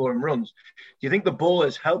form and scoring runs? Do you think the ball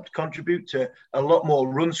has helped contribute to a lot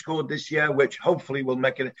more runs scored this year, which hopefully will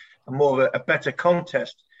make it a better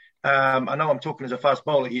contest? I know I'm talking as a fast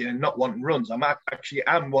bowler here and not wanting runs. I'm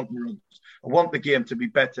wanting runs. I want the game to be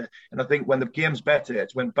better. And I think when the game's better,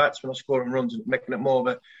 it's when batsmen are scoring runs and making it more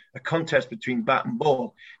of a contest between bat and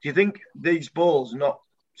ball. Do you think these balls not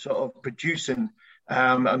sort of producing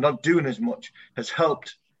and not doing as much has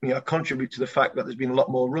helped contribute to the fact that there's been a lot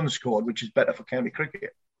more runs scored, which is better for county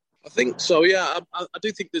cricket? I think so, yeah. I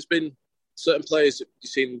do think there's been certain players that you've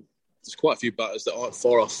seen, there's quite a few batters that aren't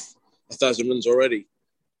far off 1,000 runs already.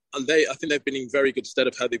 And I think they've been in very good stead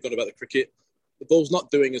of how they've gone about the cricket. The ball's not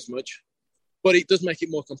doing as much, but it does make it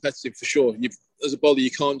more competitive for sure. As a bowler,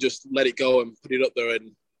 you can't just let it go and put it up there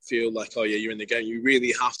and feel like, oh yeah, you're in the game. You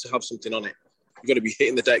really have to have something on it. You've got to be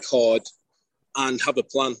hitting the deck hard and have a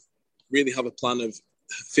plan. Really have a plan of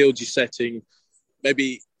field you're setting.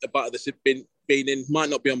 Maybe a batter that's been in might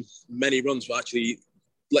not be on many runs, but actually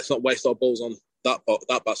let's not waste our balls on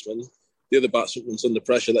that batsman. The other batsman's under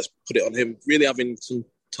pressure, let's put it on him. Really having some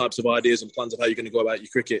types of ideas and plans of how you're going to go about your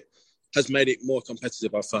cricket has made it more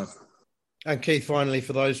competitive, I found. And Keith, finally,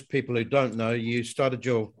 for those people who don't know, you started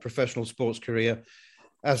your professional sports career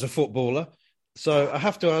as a footballer. So I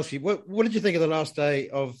have to ask you, what did you think of the last day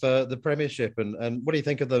of the Premiership, and what do you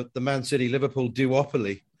think of the Man City-Liverpool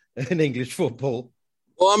duopoly in English football?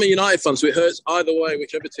 Well, I'm a United fan, so it hurts either way,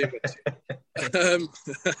 whichever team wins.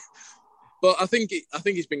 But I think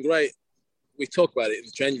it's been great. We talk about it in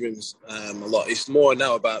the change rooms a lot. It's more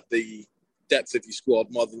now about the depth of your squad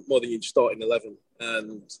more than your starting 11.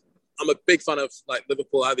 And I'm a big fan of like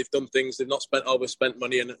Liverpool, how they've done things. They've not overspent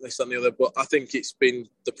money and this and the other. But I think the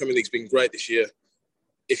Premier League's been great this year,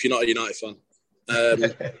 if you're not a United fan.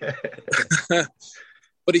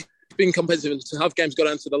 But it's been competitive, and to have games go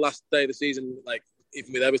down to the last day of the season, like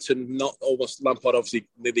even with Everton, not almost Lampard obviously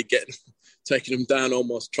nearly taking them down,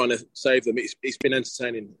 almost trying to save them. It's been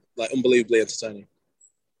entertaining, like unbelievably entertaining.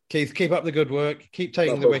 Keith, keep up the good work. Keep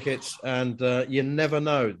taking the wickets, and you never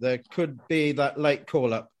know. There could be that late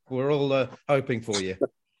call-up. We're all hoping for you.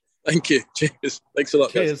 Thank you. Cheers. Thanks a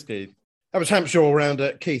lot, guys. Cheers, Keith. That was Hampshire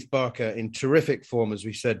all-rounder Keith Barker in terrific form, as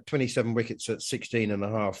we said, 27 wickets at 16 and a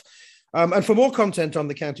half. And for more content on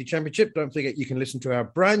the County Championship, don't forget you can listen to our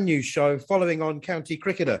brand new show, Following on County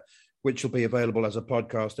Cricketer, which will be available as a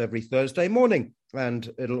podcast every Thursday morning.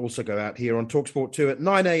 And it'll also go out here on TalkSport 2 at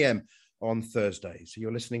 9 a.m. on Thursday. So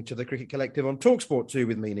you're listening to the Cricket Collective on TalkSport 2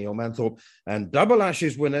 with me, Neil Manthorpe, and Double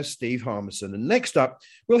Ashes winner Steve Harmison. And next up,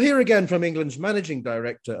 we'll hear again from England's Managing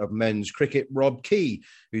Director of Men's Cricket, Rob Key,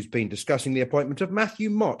 who's been discussing the appointment of Matthew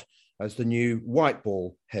Mott as the new white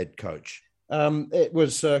ball head coach. It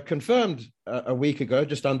was confirmed a week ago,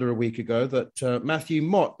 just under a week ago, that Matthew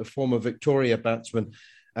Mott, the former Victoria batsman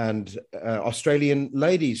and Australian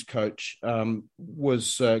ladies coach,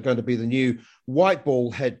 was going to be the new white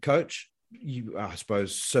ball head coach. I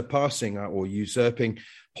suppose surpassing or usurping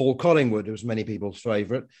Paul Collingwood, who was many people's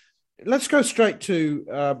favourite. Let's go straight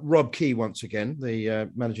to Rob Key once again,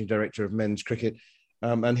 the Managing Director of Men's Cricket,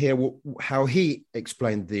 and hear how he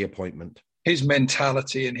explained the appointment. His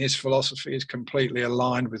mentality and his philosophy is completely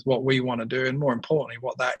aligned with what we want to do, and more importantly,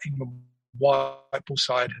 what that England white ball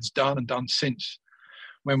side has done and done since,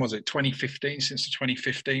 when was it, 2015, since the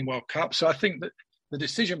 2015 World Cup. So I think that the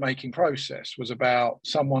decision-making process was about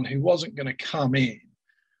someone who wasn't going to come in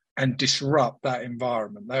and disrupt that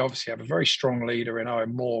environment. They obviously have a very strong leader in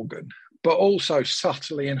Owen Morgan, but also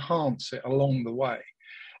subtly enhance it along the way.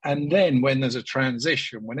 And then when there's a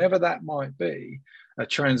transition, whenever that might be, a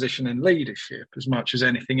transition in leadership as much as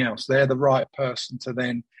anything else. They're the right person to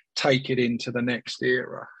then take it into the next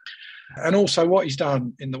era. And also what he's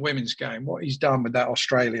done in the women's game, what he's done with that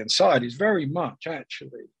Australian side is very much,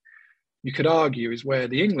 actually, you could argue, is where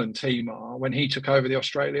the England team are when he took over the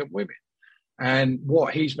Australian women. And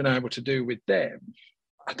what he's been able to do with them,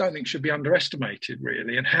 I don't think should be underestimated,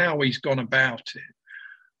 really. And how he's gone about it,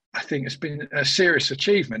 I think it's been a serious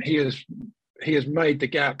achievement. He has made the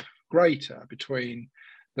gap greater between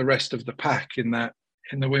the rest of the pack in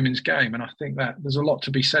the women's game. And I think that there's a lot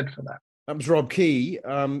to be said for that. That was Rob Key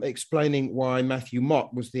explaining why Matthew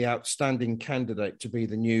Mott was the outstanding candidate to be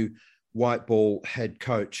the new white ball head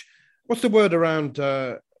coach. What's the word around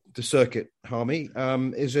the circuit, Harmy?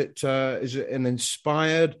 Is it an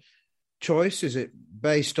inspired choice? Is it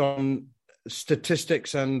based on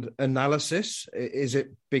statistics and analysis? Is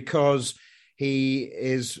it because he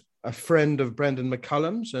is a friend of Brendan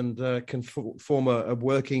McCullum's and can form a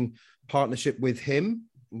working partnership with him?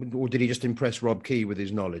 Or did he just impress Rob Key with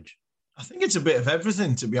his knowledge? I think it's a bit of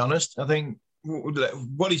everything, to be honest. I think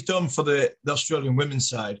what he's done for the Australian women's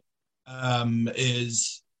side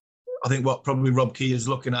is, I think what probably Rob Key is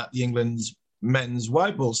looking at the England's men's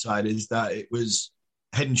white ball side is that it was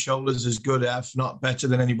head and shoulders as good, if not better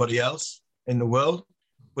than anybody else in the world.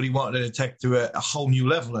 But he wanted to take to a whole new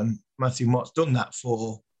level, and Matthew Mott's done that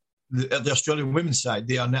for the Australian women's side.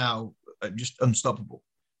 They are now just unstoppable.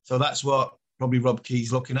 So that's what probably Rob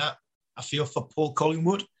Key's looking at. I feel for Paul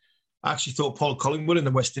Collingwood. I actually thought Paul Collingwood in the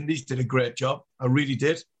West Indies did a great job. I really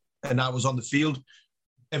did. And I was on the field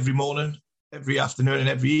every morning, every afternoon and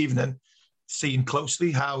every evening, seeing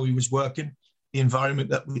closely how he was working, the environment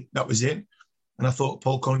that was in. And I thought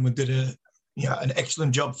Paul Collingwood did an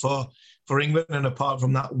excellent job for England. And apart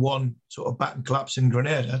from that one sort of baton collapse in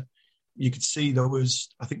Grenada, you could see there was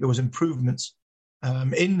improvements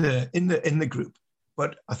in the group.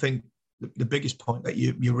 But I think the biggest point that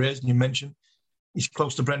you raised and you mentioned, he's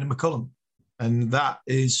close to Brendan McCullum. And that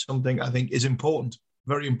is something I think is important,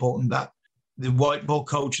 very important, that the white ball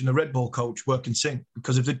coach and the red ball coach work in sync.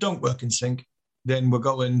 Because if they don't work in sync, then we're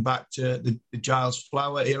going back to the Giles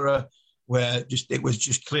Flower era, where it was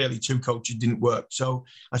just clearly two coaches didn't work. So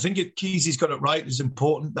I think Keezy's got it right. It's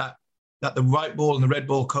important that the white ball and the red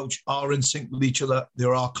ball coach are in sync with each other. They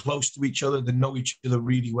are close to each other. They know each other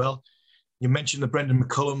really well. You mentioned the Brendan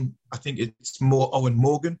McCullum. I think it's more Owen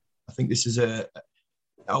Morgan. I think this is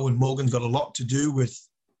Owen Morgan's got a lot to do with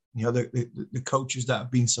the coaches that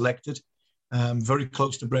have been selected. Very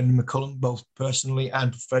close to Brendan McCullum, both personally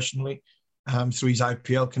and professionally, through his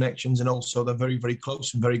IPL connections, and also they're very, very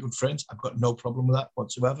close and very good friends. I've got no problem with that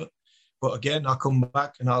whatsoever. But again, I'll come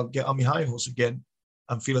back and I'll get on my high horse again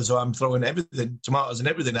and feel as though I'm throwing everything, tomatoes and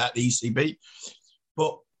everything at the ECB.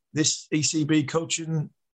 But this ECB coaching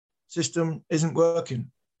system isn't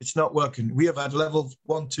working. It's not working. We have had level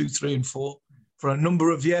 1, 2, 3, and 4 for a number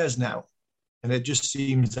of years now. And it just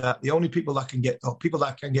seems that the only people that can get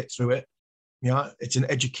through it, it's an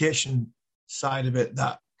education side of it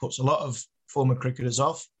that puts a lot of former cricketers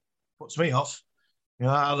off, puts me off.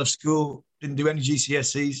 I left school, didn't do any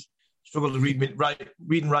GCSEs, struggled to read and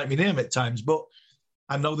write my name at times, but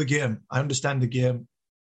I know the game. I understand the game,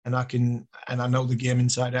 and I know the game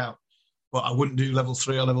inside out. But I wouldn't do level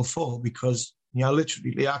 3 or level 4 because,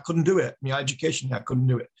 literally, I couldn't do it. My education, I couldn't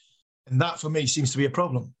do it. And that, for me, seems to be a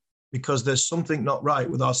problem because there's something not right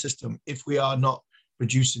with our system if we are not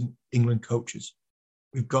producing England coaches.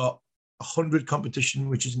 We've got 100 competition,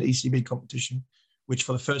 which is an ECB competition, which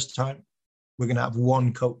for the first time, we're going to have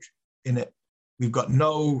one coach in it. We've got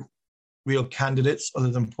no real candidates other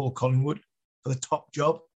than Paul Collingwood for the top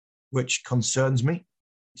job, which concerns me.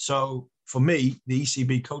 So for me, the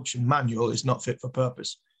ECB coaching manual is not fit for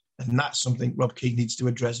purpose. And that's something Rob Key needs to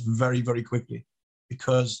address very, very quickly.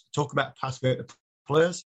 Because talk about pathway to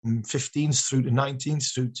players, from 15s through to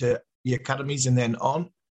 19s, through to the academies and then on,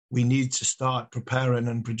 we need to start preparing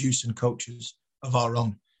and producing coaches of our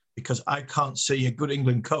own. Because I can't see a good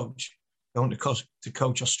England coach going to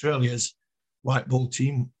coach Australia's white ball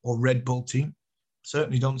team or red ball team.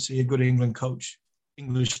 Certainly don't see a good English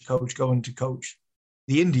coach going to coach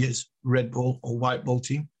the India's red ball or white ball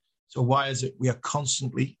team. So why is it we are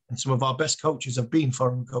constantly, and some of our best coaches have been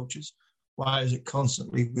foreign coaches, why is it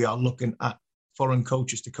constantly we are looking at foreign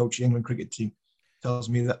coaches to coach the England cricket team? It tells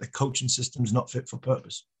me that the coaching system is not fit for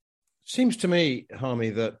purpose. Seems to me,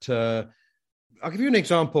 Harmy, that I'll give you an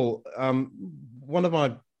example. One of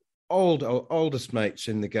my oldest mates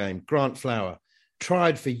in the game, Grant Flower,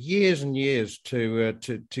 tried for years and years to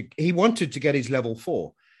he wanted to get his level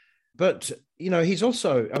 4. But, he's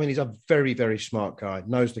also, he's a very, very smart guy,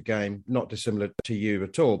 knows the game, not dissimilar to you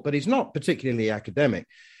at all, but he's not particularly academic.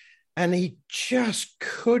 And he just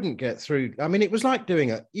couldn't get through. It was like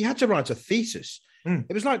you had to write a thesis.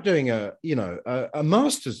 It was like doing a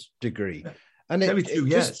master's degree. And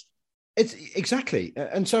it's exactly.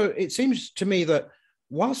 And so it seems to me that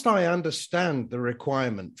whilst I understand the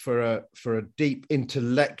requirement for a deep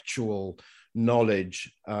intellectual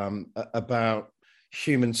knowledge about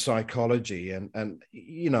human psychology, and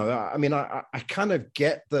I kind of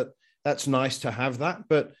get that that's nice to have that,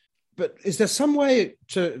 but is there some way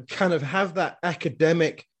to kind of have that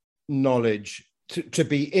academic knowledge to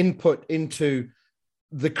be input into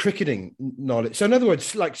the cricketing knowledge? So in other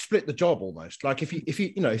words, like split the job almost. Like if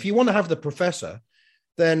you want to have the professor,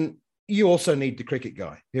 then you also need the cricket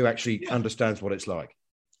guy who actually understands what it's like.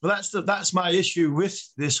 Well, that's my issue with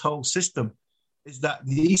this whole system, is that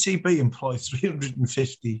the ECB employ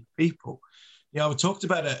 350 people. We talked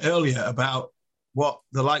about it earlier about what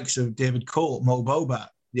the likes of David Colt, Mo Bobat,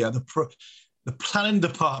 the planning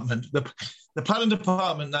department, the planning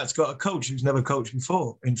department that's got a coach who's never coached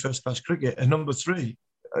before in first class cricket, and number 3,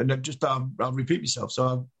 and I'll repeat myself.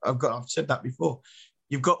 So I've said that before.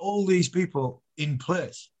 You've got all these people in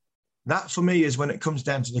place. That for me is when it comes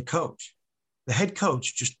down to the coach. The head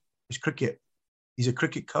coach just is cricket. He's a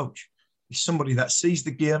cricket coach. He's somebody that sees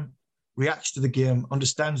the game, reacts to the game,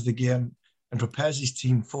 understands the game, and prepares his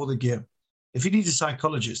team for the game. If he needs a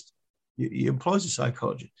psychologist, he employs a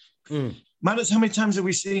psychologist. Matters how many times have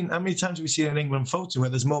we seen an England photo where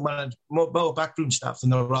there's more backroom staff than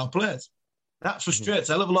there are players? That frustrates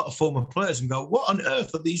a lot of former players and go, what on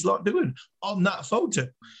earth are these lot doing on that photo?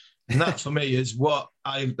 And that for me is what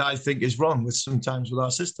I think is wrong sometimes with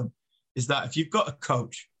our system, is that if you've got a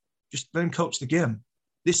coach, just let him coach the game.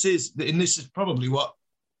 This is probably what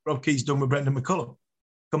Rob Key's done with Brendan McCullum.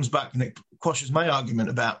 Comes back and it quashes my argument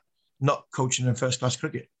about not coaching in first-class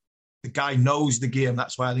cricket. The guy knows the game.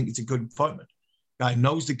 That's why I think it's a good appointment. The guy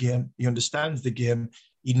knows the game. He understands the game.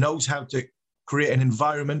 He knows how to create an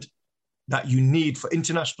environment that you need for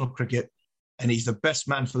international cricket, and he's the best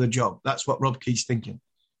man for the job. That's what Rob Key's thinking.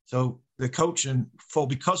 So the coaching,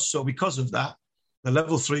 because of that, the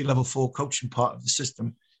level 3, level 4 coaching part of the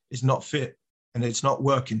system is not fit, and it's not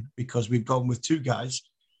working because we've gone with 2 guys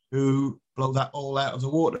who blow that all out of the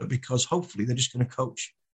water, because hopefully they're just going to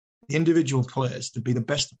coach the individual players to be the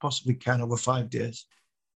best they possibly can over 5 days,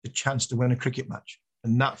 the chance to win a cricket match.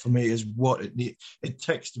 And that for me is what it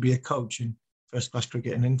takes to be a coach in first-class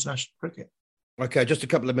cricket and international cricket. Okay, just a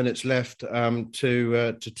couple of minutes left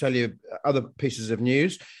to tell you other pieces of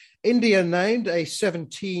news. India named a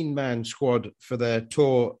 17-man squad for their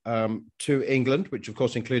tour to England, which of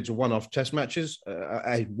course includes a one-off test match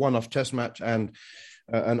and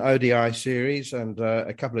an ODI series and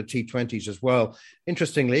a couple of T20s as well.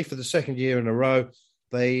 Interestingly, for the second year in a row,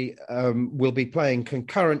 they will be playing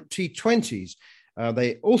concurrent T20s.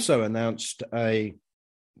 They also announced a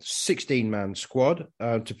 16-man squad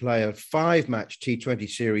to play a 5-match T20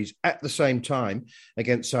 series at the same time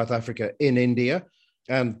against South Africa in India.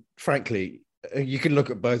 And frankly, you can look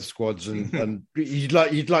at both squads and you'd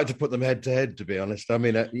like to put them head to head, to be honest. I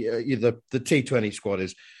mean, the T20 squad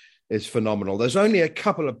is phenomenal. There's only a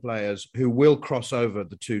couple of players who will cross over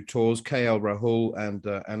the 2 tours, KL Rahul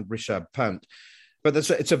and Rishabh Pant. But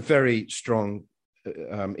it's a very strong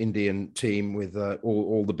Indian team with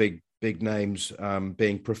all the big names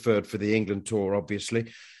being preferred for the England tour,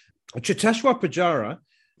 obviously. Cheteshwar Pujara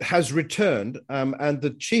has returned, and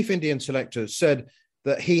the chief Indian selector said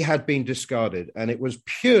that he had been discarded, and it was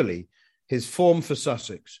purely his form for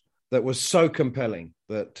Sussex that was so compelling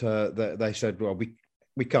that they said, well,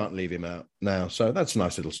 we can't leave him out now. So that's a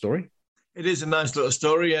nice little story. It is a nice little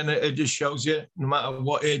story, and it just shows you, no matter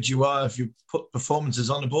what age you are, if you put performances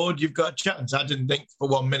on the board, you've got a chance. I didn't think for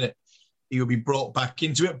 1 minute he would be brought back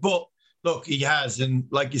into it, but look, he has, and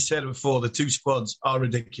like you said before, the 2 squads are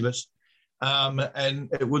ridiculous, and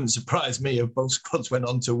it wouldn't surprise me if both squads went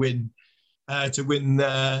on to win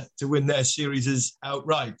their series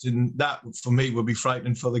outright, and that for me would be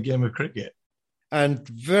frightening for the game of cricket. And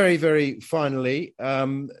very, very finally,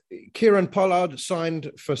 Kieran Pollard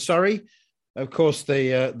signed for Surrey. Of course,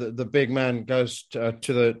 the big man goes to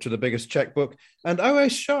the biggest checkbook, and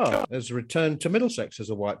Owais Shah has returned to Middlesex as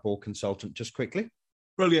a white ball consultant. Just quickly,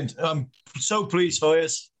 brilliant! I'm so pleased for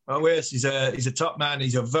Owais. Owais, he's a top man.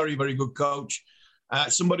 He's a very, very good coach.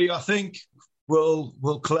 Somebody I think will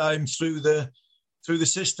climb through the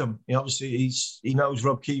system. Obviously, he knows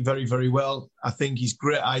Rob Key very, very well. I think he's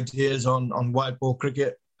great ideas on white ball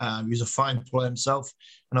cricket. He's a fine player himself,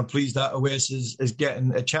 and I'm pleased that Oasis is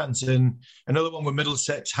getting a chance. And another one with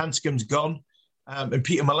Middlesex, Hanscom's gone, and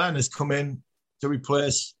Peter Milan has come in to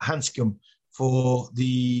replace Hanscom for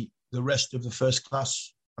the rest of the first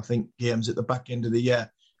class, I think, games at the back end of the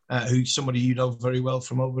year, who's somebody you know very well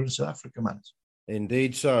from over in South Africa, man.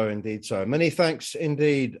 Indeed so, indeed so. Many thanks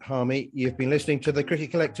indeed, Harmy. You've been listening to the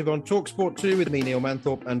Cricket Collective on TalkSport 2 with me, Neil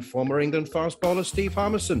Manthorpe, and former England fast bowler Steve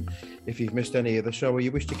Harmison. If you've missed any of the show or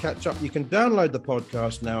you wish to catch up, you can download the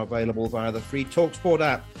podcast, now available via the free TalkSport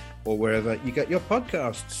app or wherever you get your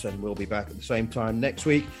podcasts. And we'll be back at the same time next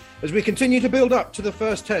week as we continue to build up to the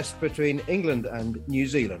first test between England and New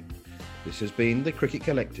Zealand. This has been the Cricket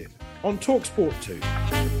Collective on TalkSport 2.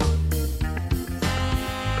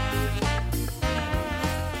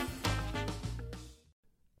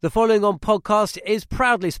 The following on podcast is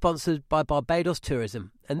proudly sponsored by Barbados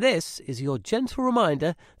Tourism, and this is your gentle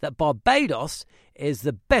reminder that Barbados is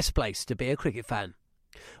the best place to be a cricket fan.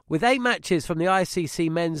 With 8 matches from the ICC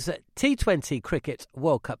Men's T20 Cricket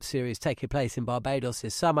World Cup Series taking place in Barbados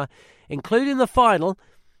this summer, including the final,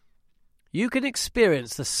 you can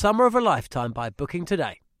experience the summer of a lifetime by booking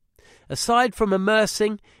today. Aside from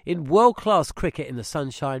immersing in world-class cricket in the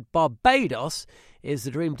sunshine, Barbados is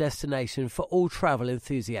the dream destination for all travel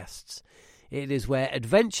enthusiasts. It is where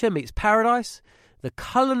adventure meets paradise, the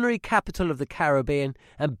culinary capital of the Caribbean,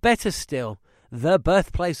 and better still, the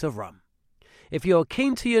birthplace of rum. If you're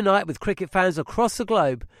keen to unite with cricket fans across the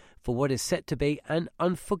globe for what is set to be an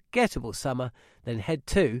unforgettable summer, then head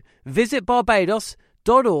to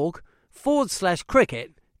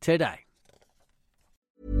visitbarbados.org/cricket today.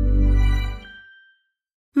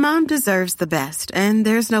 Mom deserves the best, and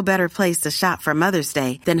there's no better place to shop for Mother's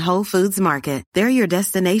Day than Whole Foods Market. They're your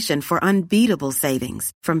destination for unbeatable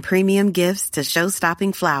savings, from premium gifts to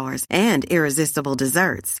show-stopping flowers and irresistible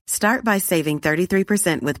desserts. Start by saving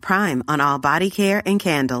 33% with Prime on all body care and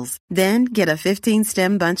candles. Then get a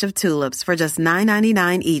 15-stem bunch of tulips for just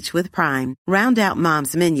 $9.99 each with Prime. Round out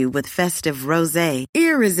Mom's menu with festive rosé,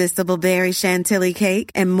 irresistible berry chantilly cake,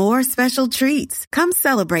 and more special treats. Come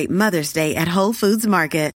celebrate Mother's Day at Whole Foods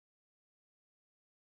Market.